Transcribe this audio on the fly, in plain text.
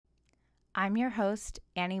I'm your host,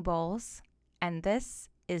 Annie Bowles, and this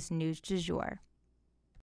is News du Jour.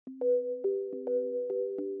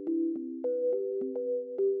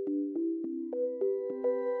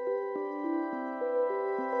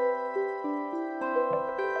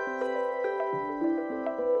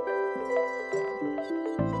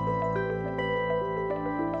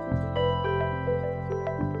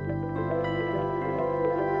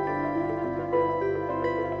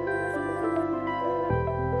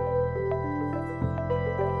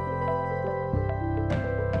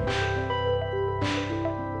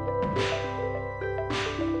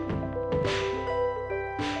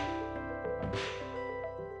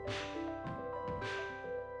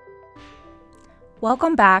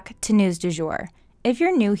 Welcome back to News du Jour. If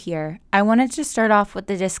you're new here, I wanted to start off with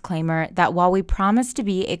the disclaimer that while we promise to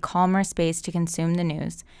be a calmer space to consume the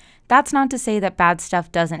news, that's not to say that bad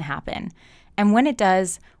stuff doesn't happen. And when it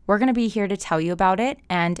does, we're going to be here to tell you about it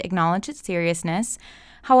and acknowledge its seriousness.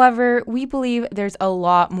 However, we believe there's a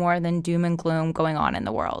lot more than doom and gloom going on in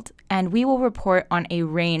the world, and we will report on a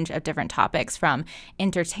range of different topics from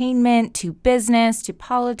entertainment to business to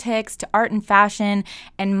politics to art and fashion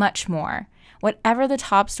and much more. Whatever the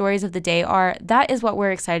top stories of the day are, that is what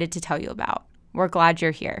we're excited to tell you about. We're glad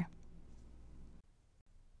you're here.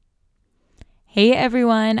 Hey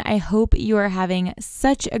everyone, I hope you are having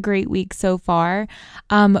such a great week so far.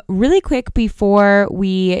 Really quick before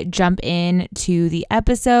we jump into the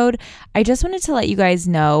episode, I just wanted to let you guys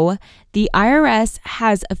know the IRS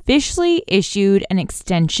has officially issued an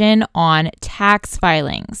extension on tax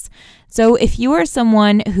filings. So if you are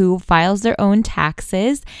someone who files their own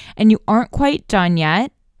taxes and you aren't quite done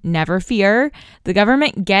yet, never fear. The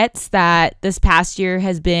government gets that this past year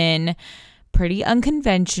has been pretty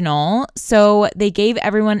unconventional, so they gave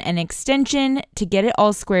everyone an extension to get it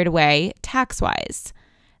all squared away tax-wise.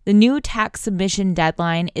 The new tax submission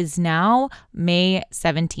deadline is now May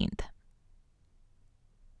 17th.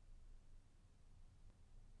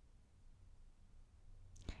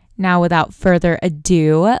 Now, without further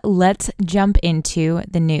ado, let's jump into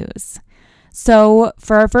the news. So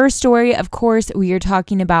for our first story, of course, we are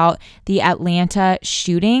talking about the Atlanta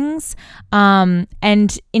shootings and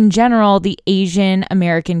in general, the Asian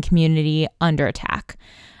American community under attack.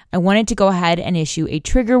 I wanted to go ahead and issue a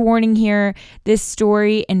trigger warning here. This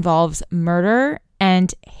story involves murder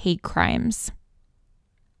and hate crimes.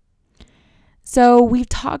 So we've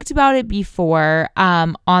talked about it before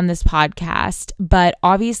on this podcast, but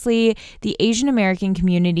obviously the Asian American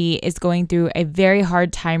community is going through a very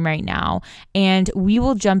hard time right now, and we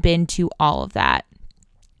will jump into all of that.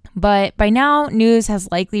 But by now, news has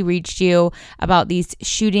likely reached you about these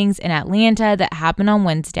shootings in Atlanta that happened on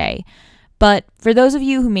Wednesday. But for those of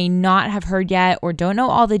you who may not have heard yet or don't know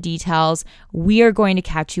all the details, we are going to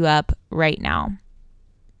catch you up right now.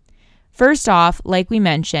 First off, like we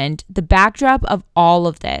mentioned, the backdrop of all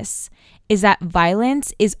of this is that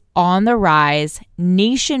violence is on the rise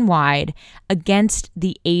nationwide against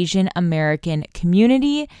the Asian American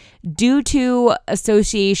community due to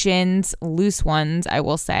associations, loose ones, I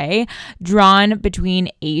will say, drawn between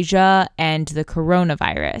Asia and the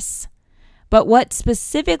coronavirus. But what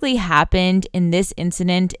specifically happened in this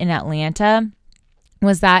incident in Atlanta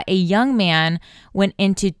was that a young man went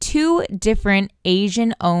into two different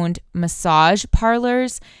Asian-owned massage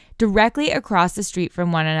parlors directly across the street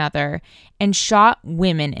from one another and shot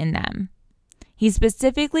women in them. He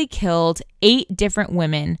specifically killed 8 different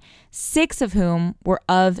women, 6 of whom were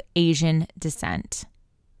of Asian descent.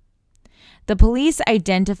 The police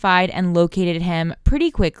identified and located him pretty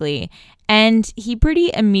quickly, and he pretty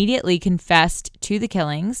immediately confessed to the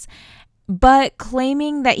killings, but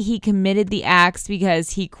claiming that he committed the acts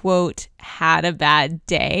because he, quote, had a bad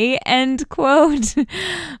day, end quote.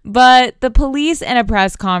 But the police in a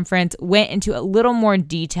press conference went into a little more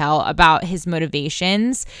detail about his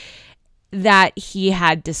motivations that he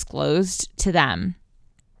had disclosed to them.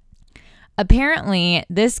 Apparently,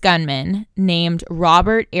 this gunman, named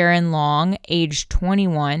Robert Aaron Long, aged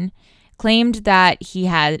 21, claimed that he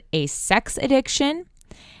had a sex addiction,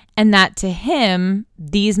 and that to him,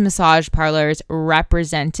 these massage parlors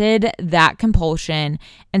represented that compulsion,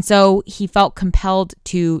 and so he felt compelled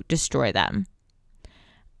to destroy them.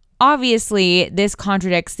 Obviously, this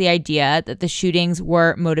contradicts the idea that the shootings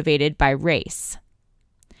were motivated by race.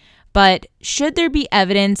 But should there be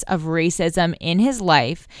evidence of racism in his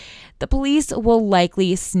life, the police will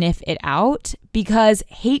likely sniff it out because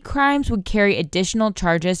hate crimes would carry additional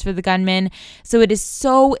charges for the gunman. So it is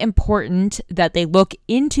so important that they look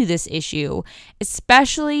into this issue,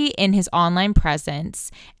 especially in his online presence,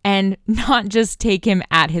 and not just take him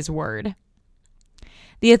at his word.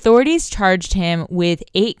 The authorities charged him with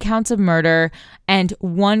 8 counts of murder and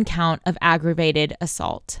 1 count of aggravated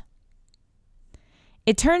assault.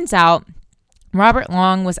 It turns out Robert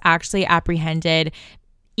Long was actually apprehended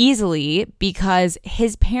easily because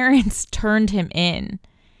his parents turned him in.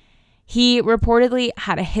 He reportedly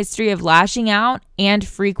had a history of lashing out and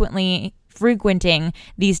frequenting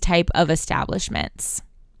these type of establishments.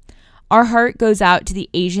 Our heart goes out to the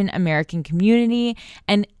Asian American community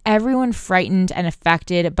and everyone frightened and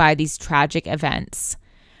affected by these tragic events.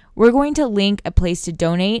 We're going to link a place to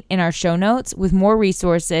donate in our show notes with more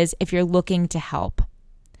resources if you're looking to help.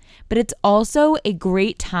 But it's also a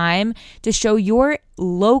great time to show your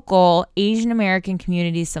local Asian American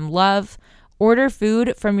community some love. Order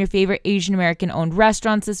food from your favorite Asian American owned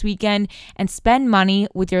restaurants this weekend and spend money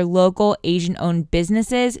with your local Asian owned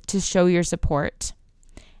businesses to show your support.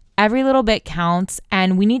 Every little bit counts,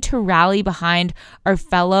 and we need to rally behind our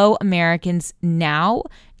fellow Americans now,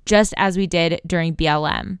 just as we did during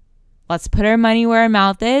BLM. Let's put our money where our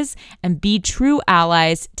mouth is and be true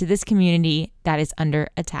allies to this community that is under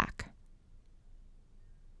attack.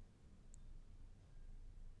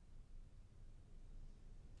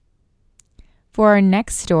 For our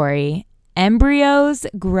next story, embryos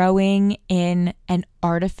growing in an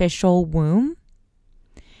artificial womb.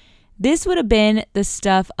 This would have been the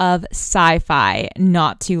stuff of sci-fi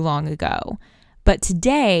not too long ago. But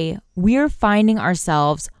today, we're finding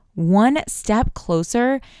ourselves one step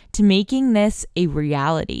closer to making this a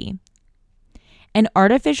reality. An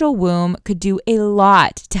artificial womb could do a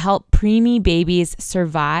lot to help preemie babies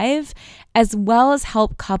survive, as well as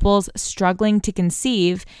help couples struggling to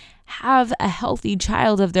conceive have a healthy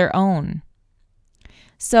child of their own.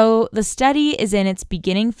 So the study is in its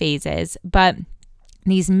beginning phases, but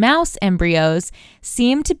these mouse embryos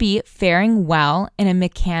seem to be faring well in a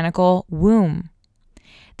mechanical womb.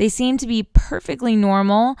 They seem to be perfectly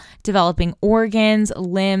normal, developing organs,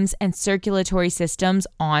 limbs, and circulatory systems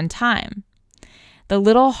on time. The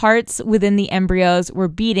little hearts within the embryos were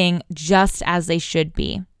beating just as they should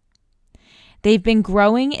be. They've been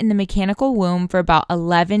growing in the mechanical womb for about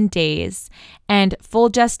 11 days, and full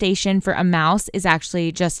gestation for a mouse is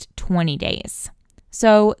actually just 20 days.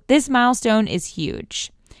 So this milestone is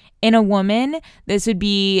huge. In a woman, this would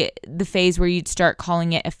be the phase where you'd start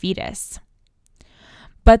calling it a fetus.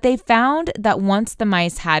 But they found that once the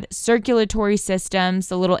mice had circulatory systems,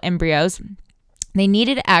 the little embryos, they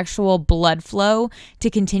needed actual blood flow to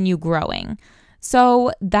continue growing.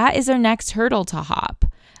 So that is our next hurdle to hop.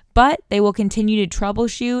 But they will continue to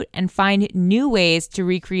troubleshoot and find new ways to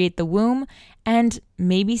recreate the womb and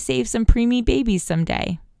maybe save some preemie babies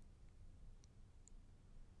someday.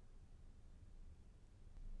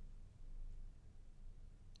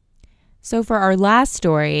 So for our last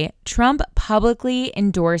story, Trump publicly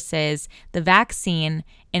endorses the vaccine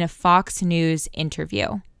in a Fox News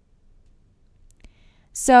interview.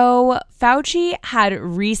 So Fauci had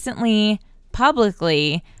recently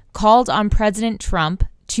publicly called on President Trump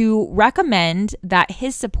to recommend that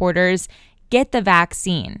his supporters get the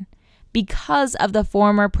vaccine because of the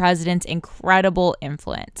former president's incredible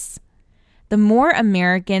influence. The more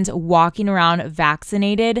Americans walking around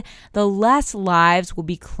vaccinated, the less lives will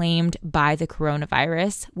be claimed by the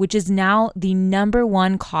coronavirus, which is now the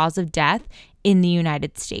 #1 cause of death in the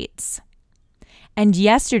United States. And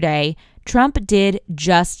yesterday, Trump did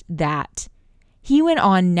just that. He went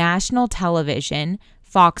on national television,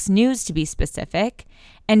 Fox News to be specific,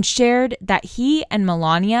 and shared that he and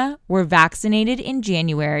Melania were vaccinated in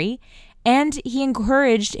January, and he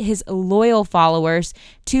encouraged his loyal followers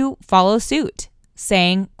to follow suit,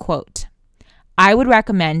 saying, quote, "I would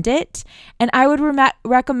recommend it, and I would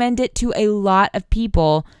recommend it to a lot of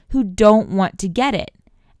people who don't want to get it.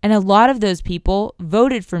 And a lot of those people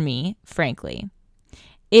voted for me, frankly.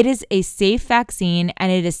 It is a safe vaccine,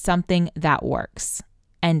 and it is something that works,"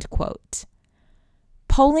 end quote.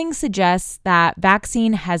 Polling suggests that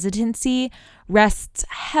vaccine hesitancy rests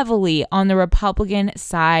heavily on the Republican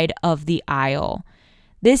side of the aisle.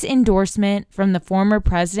 This endorsement from the former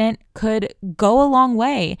president could go a long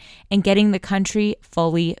way in getting the country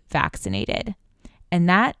fully vaccinated. And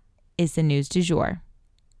that is the news du jour.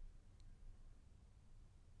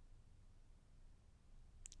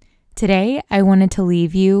 Today, I wanted to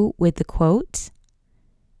leave you with the quote,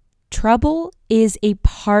 "Trouble is a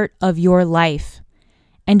part of your life.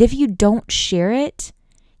 And if you don't share it,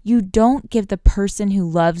 you don't give the person who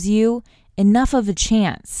loves you enough of a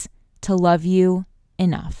chance to love you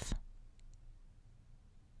enough."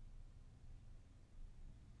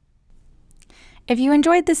 If you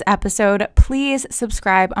enjoyed this episode, please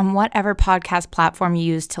subscribe on whatever podcast platform you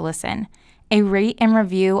use to listen. A rate and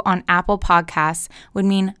review on Apple Podcasts would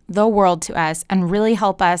mean the world to us and really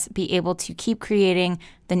help us be able to keep creating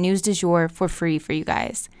the news du jour for free for you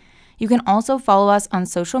guys. You can also follow us on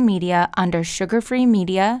social media under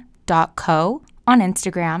sugarfreemedia.co on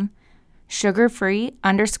Instagram,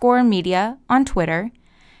 sugarfree_media on Twitter,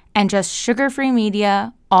 and just Sugarfree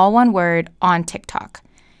Media, all one word, on TikTok.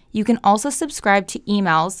 You can also subscribe to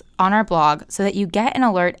emails on our blog so that you get an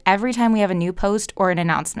alert every time we have a new post or an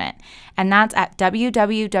announcement, and that's at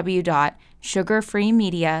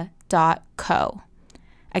www.sugarfreemedia.co.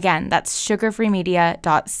 Again, that's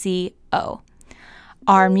sugarfreemedia.co.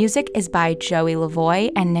 Our music is by Joey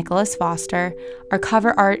Lavoie and Nicholas Foster. Our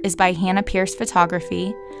cover art is by Hannah Pierce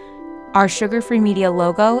Photography. Our Sugar Free Media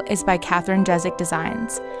logo is by Catherine Jezik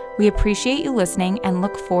Designs. We appreciate you listening and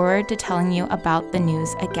look forward to telling you about the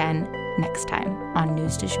news again next time on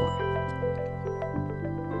News du Jour.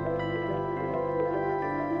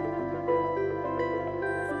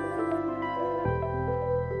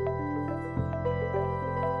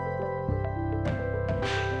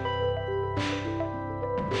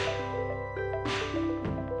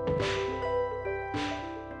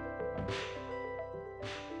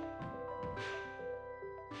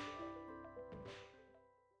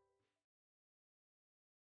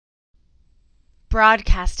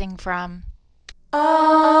 Broadcasting from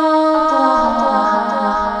Oklahoma.